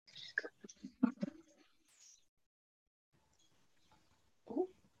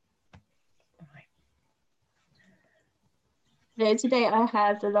So today I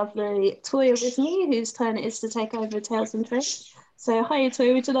have the lovely Toya with me, whose turn it is to take over Tales and Threads. So, hi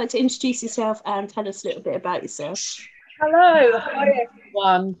Toya, would you like to introduce yourself and tell us a little bit about yourself? Hello, hi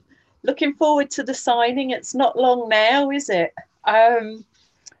everyone. Looking forward to the signing. It's not long now, is it? Um,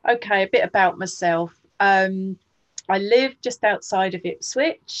 okay, a bit about myself. I live just outside of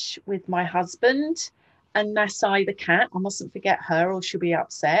Ipswich with my husband and Nasai the cat. I mustn't forget her or she'll be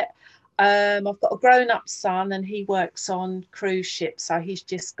upset. I've got a grown-up son and he works on cruise ships, so he's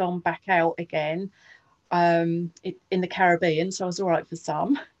just gone back out again in the Caribbean, so I was all right for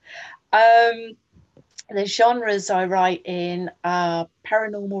some. Um, the genres I write in are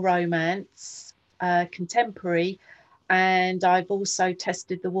paranormal romance, contemporary, and I've also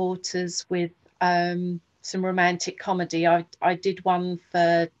tested the waters with some romantic comedy. I did one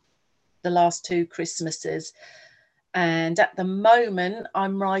for the last two Christmases, and at the moment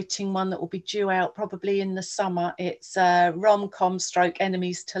I'm writing one that will be due out probably in the summer. It's a rom-com stroke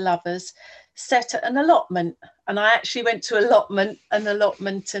enemies to lovers set at an allotment, and I actually went to allotment and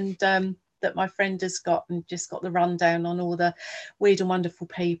that my friend has got and just got the rundown on all the weird and wonderful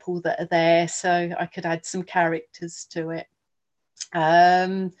people that are there, so I could add some characters to it.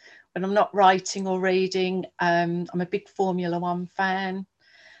 When I'm not writing or reading, I'm a big Formula One fan.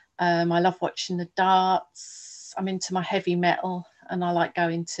 I love watching the darts. I'm into my heavy metal and I like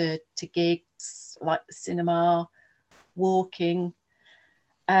going to gigs, like the cinema, walking,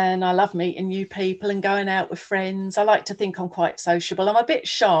 and I love meeting new people and going out with friends. I like to think I'm quite sociable. I'm a bit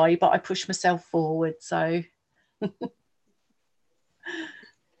shy, but I push myself forward. So,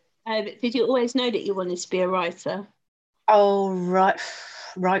 Did you always know that you wanted to be a writer? oh,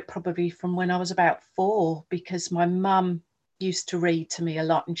 right, probably from when I was about 4, because my mum used to read to me a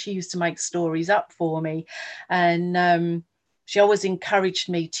lot and she used to make stories up for me. And she always encouraged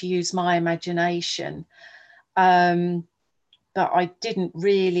me to use my imagination. Um, but I didn't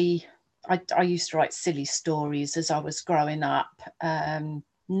really, I used to write silly stories as I was growing up,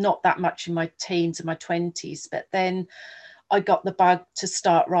 not that much in my teens and my 20s, but then I got the bug to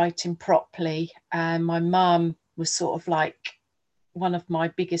start writing properly. And my mum was sort of like one of my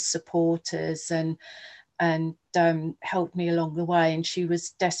biggest supporters and helped me along the way. And she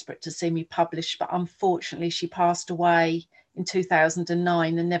was desperate to see me published, but unfortunately she passed away in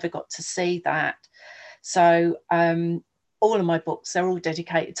 2009 and never got to see that. So all of my books, they're all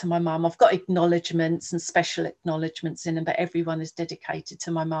dedicated to my mum. I've got acknowledgements and special acknowledgements in them, but everyone is dedicated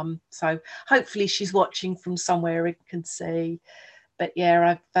to my mum. So hopefully she's watching from somewhere and can see. But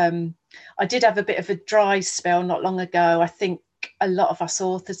yeah, I did have a bit of a dry spell not long ago. I think a lot of us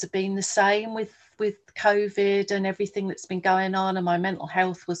authors have been the same with COVID and everything that's been going on, and my mental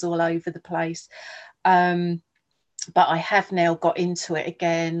health was all over the place. But I have now got into it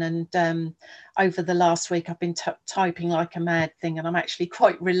again, and over the last week I've been typing like a mad thing, and I'm actually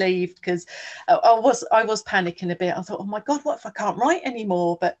quite relieved because I was panicking a bit. I thought, oh my god, what if I can't write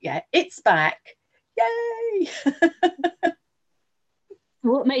anymore? But yeah, it's back. Yay.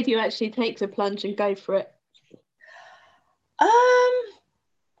 What made you actually take the plunge and go for it? um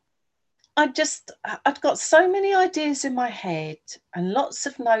I'd got so many ideas in my head and lots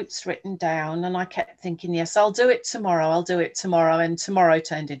of notes written down, and I kept thinking, yes, I'll do it tomorrow, I'll do it tomorrow. And tomorrow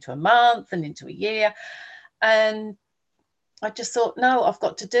turned into a month and into a year. And I just thought, no, I've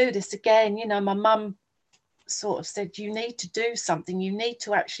got to do this again. You know, my mum sort of said, you need to do something, you need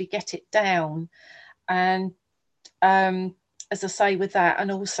to actually get it down. And as I say, with that,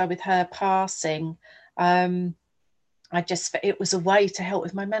 and also with her passing, it was a way to help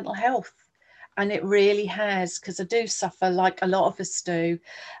with my mental health. And it really has, because I do suffer like a lot of us do,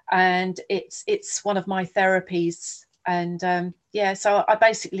 and it's one of my therapies. And yeah, so I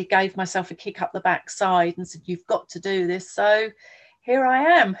basically gave myself a kick up the backside and said, you've got to do this. So here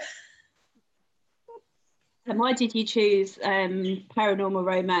I am. And why did you choose paranormal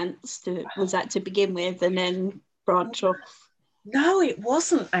romance? Was that to begin with and then branch off? No, it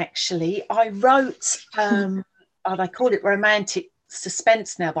wasn't actually. I wrote I call it romantic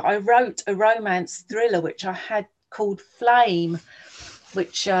suspense now, but I wrote a romance thriller which I had called Flame,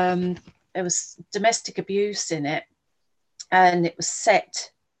 which there was domestic abuse in it, and it was set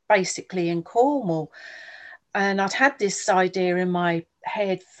basically in Cornwall. And I'd had this idea in my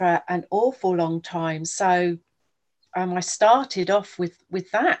head for an awful long time. So I started off with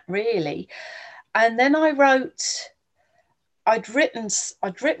that really, and then I'd written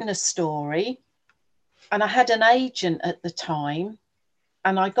a story, and I had an agent at the time,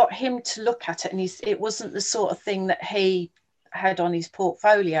 and I got him to look at it, and it wasn't the sort of thing that he had on his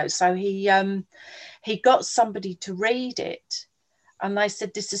portfolio. So he got somebody to read it, and they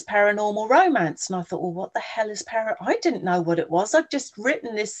said, this is paranormal romance. And I thought, well, what the hell is I didn't know what it was. I'd just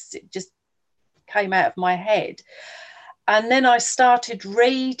written this, it just came out of my head. And then I started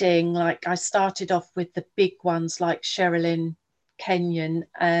reading, like I started off with the big ones like Sherilyn Kenyon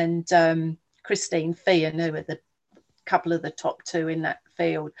and Christine Feehan, who were the couple of the top two in that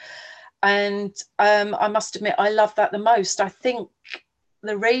field. And I must admit, I love that the most. I think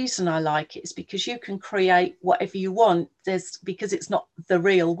the reason I like it is because you can create whatever you want. Because it's not the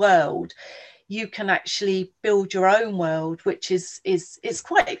real world, you can actually build your own world, which is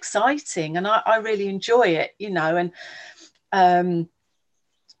quite exciting, and I really enjoy it, you know. And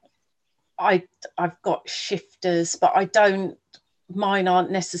I've got shifters, but mine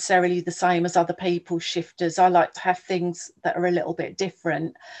aren't necessarily the same as other people's shifters. I like to have things that are a little bit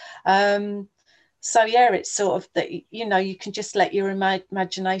different. So yeah, it's sort of that, you know, you can just let your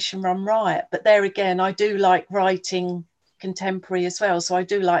imagination run riot. But there again, I do like writing contemporary as well. So I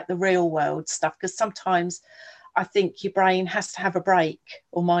do like the real world stuff, because sometimes I think your brain has to have a break,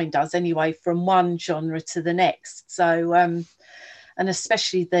 or mine does anyway, from one genre to the next. So and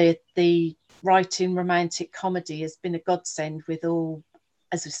especially the writing romantic comedy has been a godsend with all,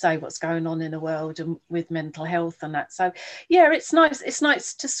 as we say, what's going on in the world and with mental health and that. So yeah, it's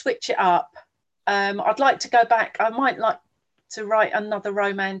nice to switch it up. I'd like to go back. I might like to write another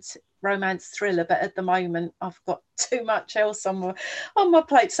romance thriller, but at the moment I've got too much else on my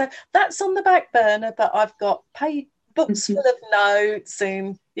plate, so that's on the back burner. But I've got paid books full of notes,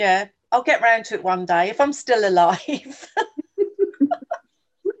 and yeah, I'll get round to it one day if I'm still alive.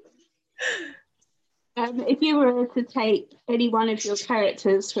 If you were to take any one of your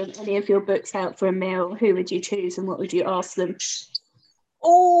characters from any of your books out for a meal, who would you choose and what would you ask them?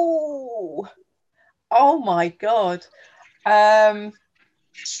 Oh my God. That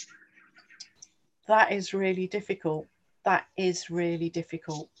is really difficult.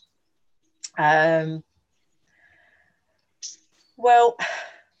 Well,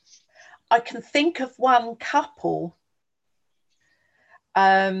 I can think of one couple,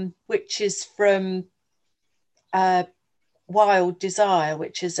 which is from Wild Desire,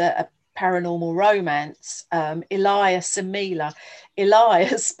 which is a paranormal romance. Elias and Mila.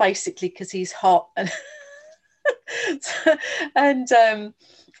 Elias, basically, because he's hot and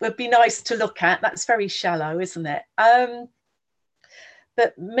would be nice to look at. That's very shallow, isn't it?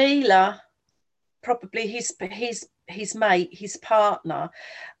 But Mila, probably his mate, his partner,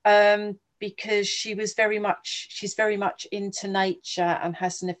 because she's very much into nature and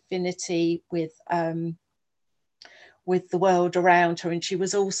has an affinity with the world around her, and she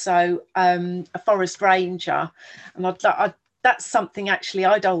was also a forest ranger, and that's something actually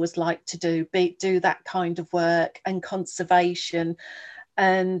I'd always like to do that kind of work and conservation,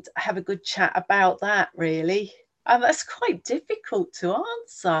 and have a good chat about that, really. And that's quite difficult to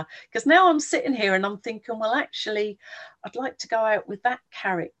answer, because now I'm sitting here and I'm thinking, well, actually, I'd like to go out with that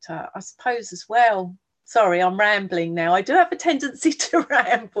character, I suppose, as well. Sorry, I'm rambling now. I do have a tendency to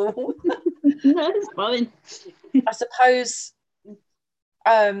ramble. No, it's fine. I suppose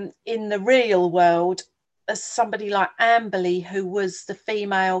in the real world, as somebody like Amberley, who was the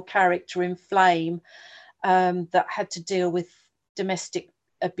female character in Flame, that had to deal with domestic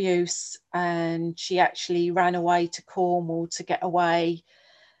abuse, and she actually ran away to Cornwall to get away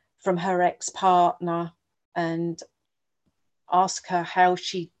from her ex-partner, and ask her how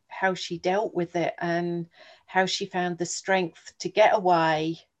she dealt with it and how she found the strength to get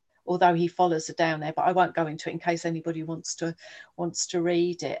away, although he follows her down there. But I won't go into it in case anybody wants to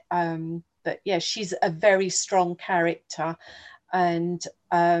read it. But yeah, she's a very strong character, and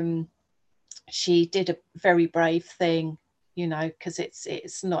she did a very brave thing, you know, because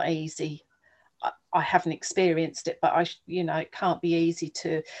it's not easy. I haven't experienced it, but it can't be easy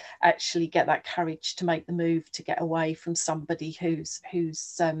to actually get that courage to make the move to get away from somebody who's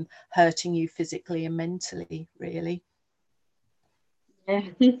hurting you physically and mentally, really. Yeah.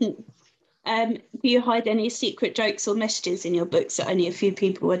 Do you hide any secret jokes or messages in your books that only a few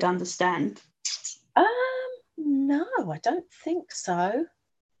people would understand? No, I don't think so.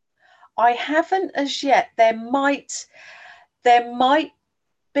 I haven't as yet. There might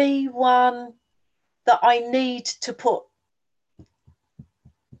be one that I need to put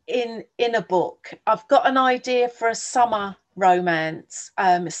in a book. I've got an idea for a summer romance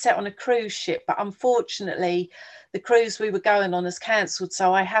set on a cruise ship, but unfortunately the cruise we were going on has cancelled,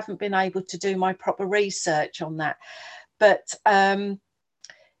 so I haven't been able to do my proper research on that. But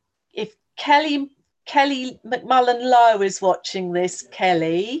if Kelly McMullen Lowe is watching this,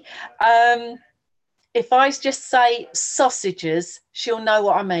 Kelly, if I just say sausages, she'll know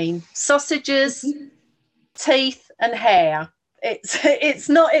what I mean. Sausages, teeth and hair. It's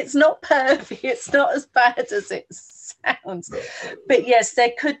not perfect. It's not as bad as it sounds. But yes,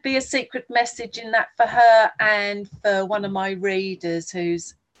 there could be a secret message in that for her and for one of my readers,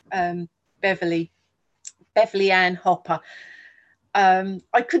 who's Beverly Ann Hopper.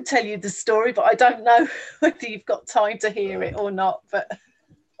 I could tell you the story, but I don't know whether you've got time to hear it or not. But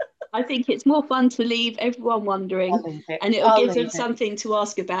I think it's more fun to leave everyone wondering, and it'll give them something to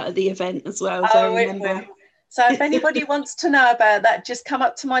ask about at the event as well. So remember. So if anybody wants to know about that, just come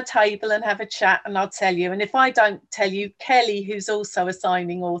up to my table and have a chat and I'll tell you. And if I don't tell you, Kelly, who's also a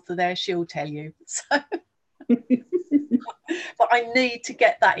signing author there, she'll tell you. So, but I need to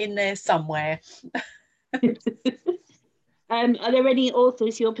get that in there somewhere. Are there any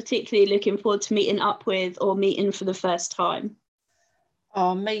authors you're particularly looking forward to meeting up with or meeting for the first time?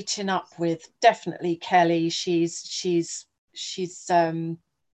 Oh, meeting up with definitely Kelly. She's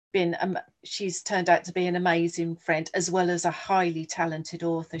turned out to be an amazing friend, as well as a highly talented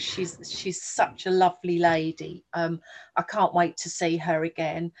author. She's such a lovely lady. I can't wait to see her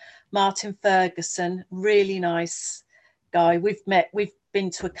again. Martin Ferguson, really nice guy. We've been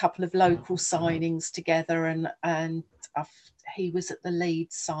to a couple of local signings together, and he was at the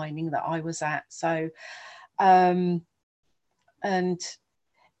Leeds signing that I was at. So and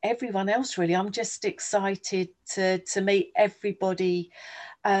everyone else, really, I'm just excited to meet everybody.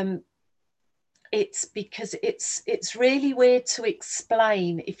 It's because it's really weird to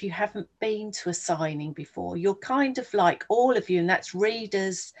explain if you haven't been to a signing before. You're kind of like, all of you, and that's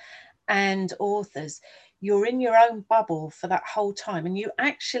readers and authors, you're in your own bubble for that whole time, and you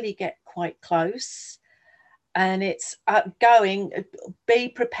actually get quite close. And it's be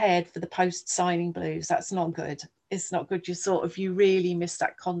prepared for the post-signing blues. That's not good. It's not good. You really miss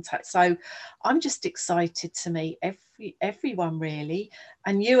that contact. So I'm just excited to meet everyone, really.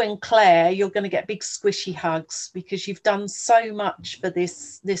 And you and Claire, you're going to get big squishy hugs, because you've done so much for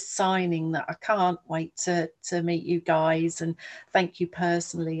this signing that I can't wait to meet you guys and thank you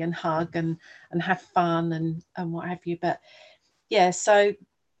personally and hug and have fun and what have you. But yeah, so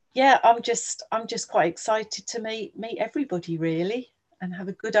yeah, I'm just quite excited to meet everybody, really, and have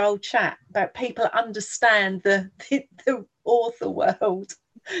a good old chat about people that understand the author world.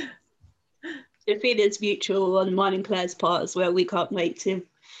 The feeling's mutual on mine and Claire's part as well. We can't wait to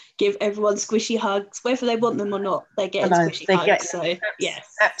give everyone squishy hugs, whether they want them or not. They're getting squishy hugs. So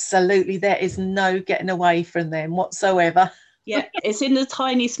yes, absolutely, there is no getting away from them whatsoever. Yeah, it's in the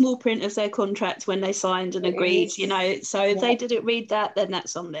tiny small print of their contract when they signed and agreed, so if they didn't read that, then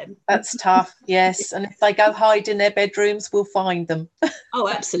that's on them. That's tough, yes. And if they go hide in their bedrooms, we'll find them. Oh,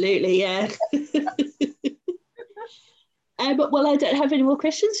 absolutely, yeah. Well, I don't have any more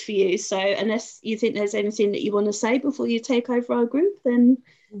questions for you, so unless you think there's anything that you want to say before you take over our group, then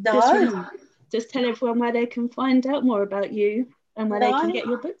just tell everyone where they can find out more about you and where they can get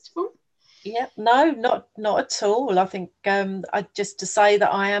your books from. Yeah, no, not at all. I think just to say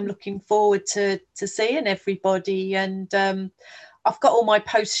that I am looking forward to seeing everybody, and I've got all my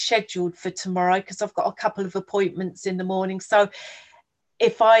posts scheduled for tomorrow because I've got a couple of appointments in the morning. So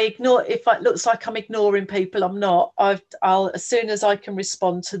if it looks like I'm ignoring people, I'm not. I'll as soon as I can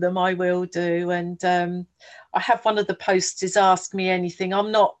respond to them, I will do. And I have one of the posts is ask me anything.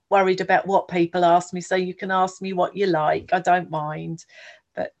 I'm not worried about what people ask me, so you can ask me what you like. I don't mind.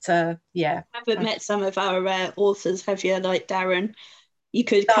 But yeah, I haven't met some of our authors, have you? Like Darren, you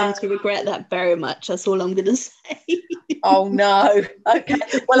could come to regret that very much. That's all I'm going to say. Oh no. Okay.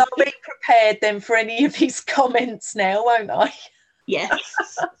 Well, I'll be prepared then for any of his comments now, won't I? Yes.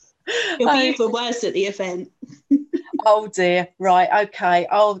 He'll be even worse at the event. Oh dear. Right. Okay.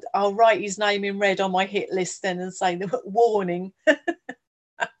 I'll write his name in red on my hit list then and say the warning.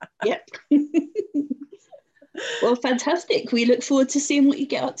 Yep. Well, fantastic. We look forward to seeing what you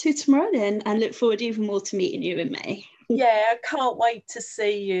get up to tomorrow then, and look forward even more to meeting you in May. Yeah, I can't wait to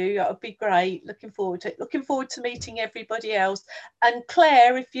see you. That would be great. Looking forward to it. Looking forward to meeting everybody else. And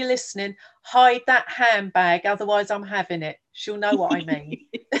Claire, if you're listening, hide that handbag, otherwise I'm having it. She'll know what I mean.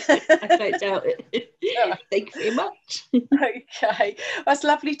 I don't doubt it. Thank you very much. Okay. Well, it's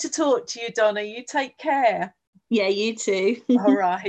lovely to talk to you, Donna. You take care. Yeah, you too. All right.